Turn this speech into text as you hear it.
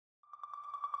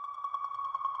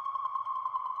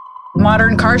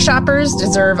Modern car shoppers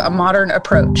deserve a modern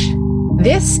approach.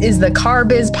 This is the Car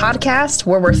Biz Podcast,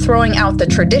 where we're throwing out the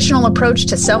traditional approach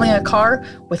to selling a car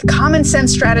with common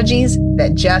sense strategies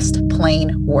that just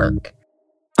plain work.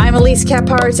 I'm Elise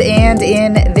Kephart, and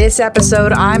in this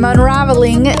episode, I'm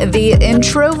unraveling the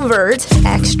Introvert,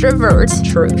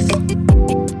 Extrovert truth.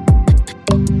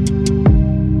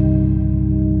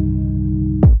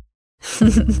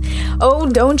 Oh,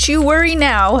 don't you worry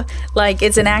now. Like,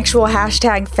 it's an actual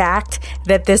hashtag fact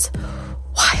that this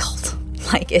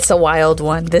it's a wild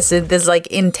one. This like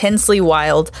intensely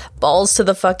wild, balls to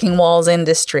the fucking walls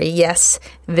industry. Yes,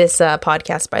 this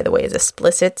podcast, by the way, is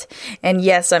explicit. And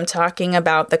yes, I'm talking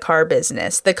about the car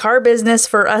business. The car business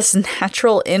for us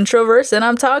natural introverts, and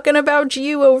I'm talking about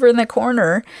you over in the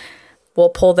corner, will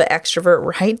pull the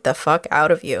extrovert right the fuck out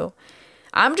of you.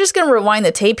 I'm just going to rewind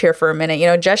the tape here for a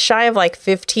minute. Just shy of like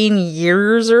 15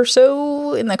 years or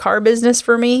so in the car business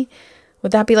for me.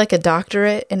 Would that be like a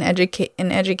doctorate in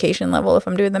education level if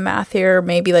I'm doing the math here?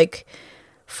 Maybe like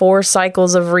 4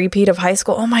 cycles of repeat of high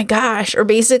school. Oh my gosh. Or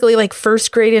basically like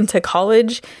first grade into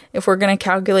college if we're going to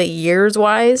calculate years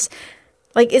wise.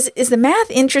 Like, is the math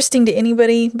interesting to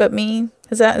anybody but me?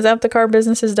 Is that what the car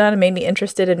business has done? It made me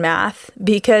interested in math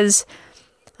because,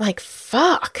 like,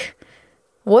 fuck.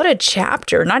 What a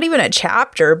chapter. Not even a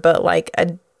chapter, but like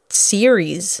a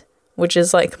series, which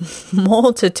is like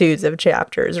multitudes of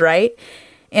chapters, right?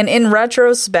 And in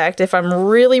retrospect, if I'm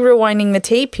really rewinding the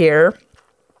tape here,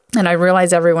 and I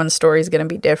realize everyone's story is going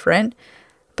to be different,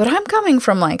 but I'm coming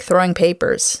from like throwing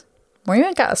papers where you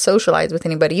ain't got to socialize with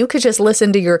anybody. You could just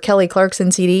listen to your Kelly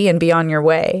Clarkson CD and be on your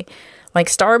way. Like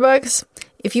Starbucks,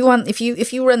 if you run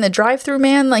the drive-through,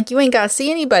 man, like you ain't got to see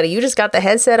anybody. You just got the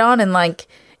headset on and like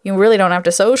you really don't have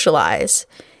to socialize.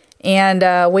 And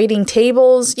waiting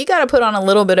tables, you got to put on a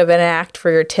little bit of an act for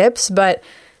your tips, but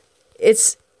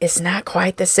it's not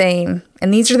quite the same.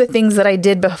 And these are the things that I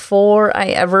did before I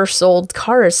ever sold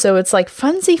cars. So it's like,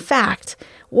 funsy fact,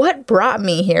 what brought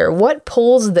me here? What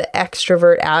pulls the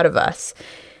extrovert out of us?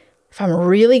 If I'm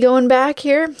really going back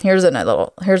here, here's a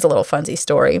little funsy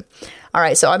story. All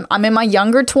right, so I'm in my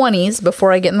younger 20s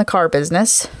before I get in the car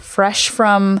business, fresh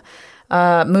from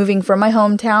moving from my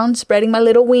hometown, spreading my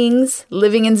little wings,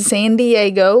 living in San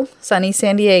Diego, sunny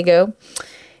San Diego.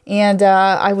 And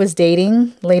I was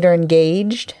dating, later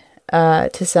engaged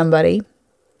to somebody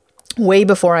way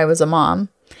before I was a mom.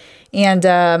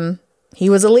 And he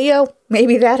was a Leo.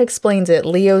 Maybe that explains it.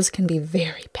 Leos can be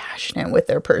very passionate with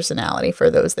their personality, for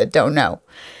those that don't know.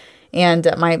 And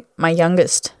my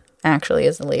youngest actually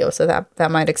is a Leo, so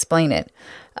that might explain it.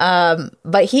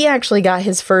 But he actually got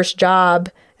his first job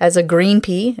as a green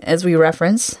pea, as we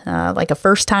reference, like a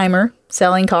first timer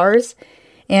selling cars.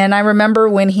 And I remember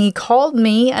when he called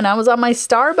me and I was on my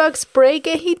Starbucks break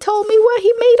and he told me what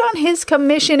he made on his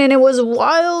commission. And it was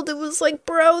wild. It was like,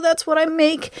 bro, that's what I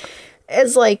make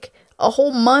as like a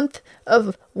whole month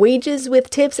of wages with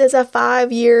tips as a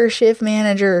 5-year shift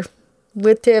manager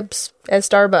with tips at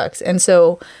Starbucks. And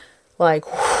so like,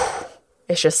 whew,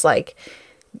 it's just like,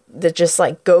 that just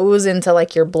like goes into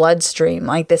like your bloodstream,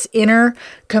 like this inner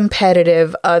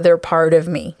competitive other part of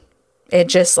me. It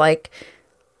just like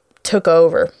took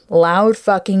over. Loud,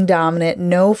 fucking dominant,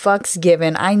 no fucks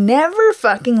given. I never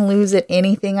fucking lose at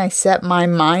anything I set my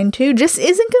mind to. Just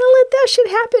isn't gonna let that shit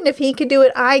happen. If he could do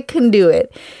it, I can do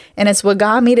it. And it's what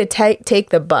got me to take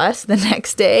the bus the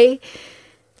next day.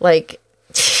 Like,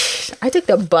 I took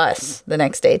the bus the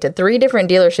next day to 3 different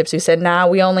dealerships who said, nah,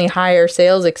 we only hire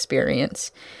sales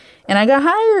experience. And I got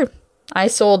hired. I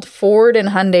sold Ford and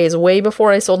Hyundais way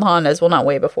before I sold Hondas. Well, not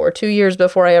way before. 2 years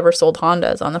before I ever sold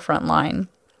Hondas on the front line.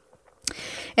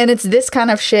 And it's this kind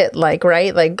of shit, like,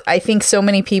 right? Like, I think so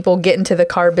many people get into the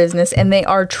car business and they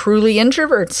are truly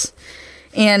introverts.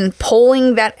 And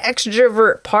pulling that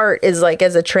extrovert part is like,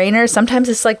 as a trainer, sometimes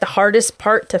it's like the hardest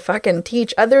part to fucking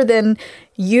teach, other than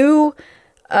you,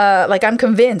 like, I'm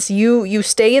convinced you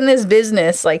stay in this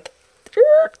business, like,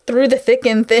 through the thick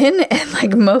and thin, and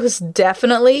like most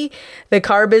definitely the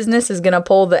car business is gonna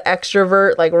pull the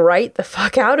extrovert like right the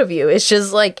fuck out of you. It's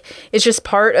just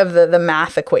part of the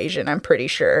math equation. I'm pretty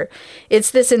sure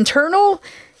it's this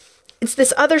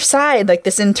other side, like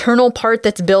this internal part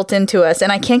that's built into us.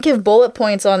 And I can't give bullet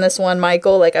points on this one,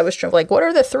 Michael. Like I was trying, like, what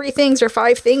are the 3 things or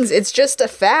 5 things? It's just a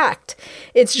fact.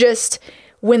 It's just,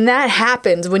 when that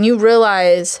happens, when you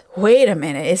realize, wait a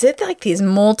minute, is it like these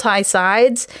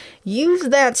multi-sides? Use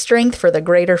that strength for the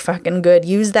greater fucking good.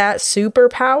 Use that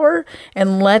superpower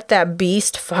and let that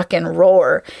beast fucking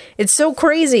roar. It's so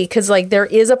crazy because like there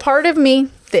is a part of me,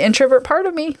 the introvert part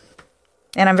of me,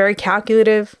 and I'm very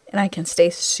calculative and I can stay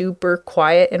super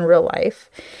quiet in real life.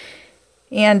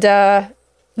 And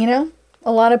you know,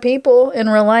 a lot of people in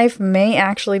real life may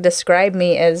actually describe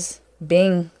me as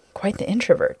being quite the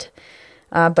introvert.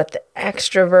 But the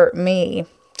extrovert me,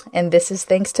 and this is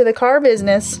thanks to the car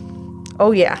business.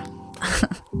 Oh yeah,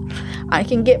 I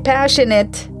can get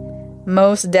passionate,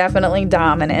 most definitely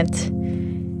dominant,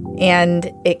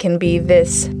 and it can be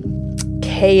this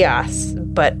chaos,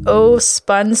 but oh,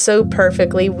 spun so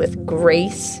perfectly with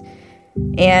grace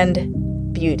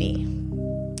and beauty.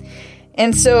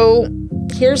 And so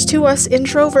here's to us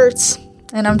introverts,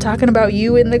 and I'm talking about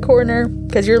you in the corner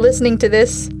because you're listening to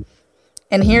this.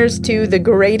 And here's to the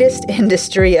greatest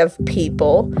industry of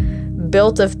people,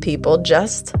 built of people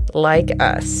just like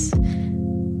us.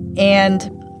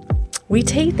 And we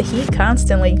take the heat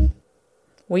constantly.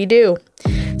 We do.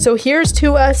 So here's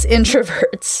to us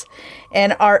introverts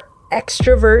and our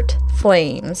extrovert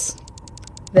flames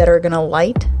that are gonna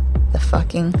light the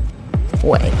fucking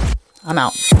way. I'm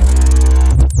out.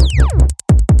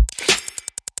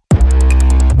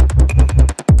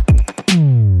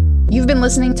 You've been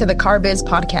listening to the Car Biz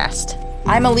Podcast.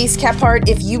 I'm Elise Kephart.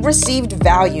 If you received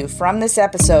value from this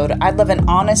episode, I'd love an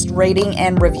honest rating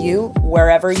and review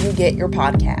wherever you get your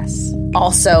podcasts.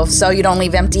 Also, so you don't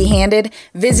leave empty-handed,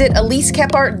 visit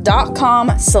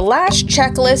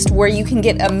elisekephart.com/checklist where you can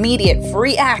get immediate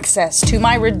free access to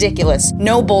my ridiculous,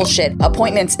 no bullshit,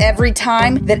 appointments every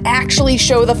time that actually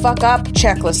show the fuck up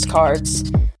checklist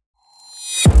cards.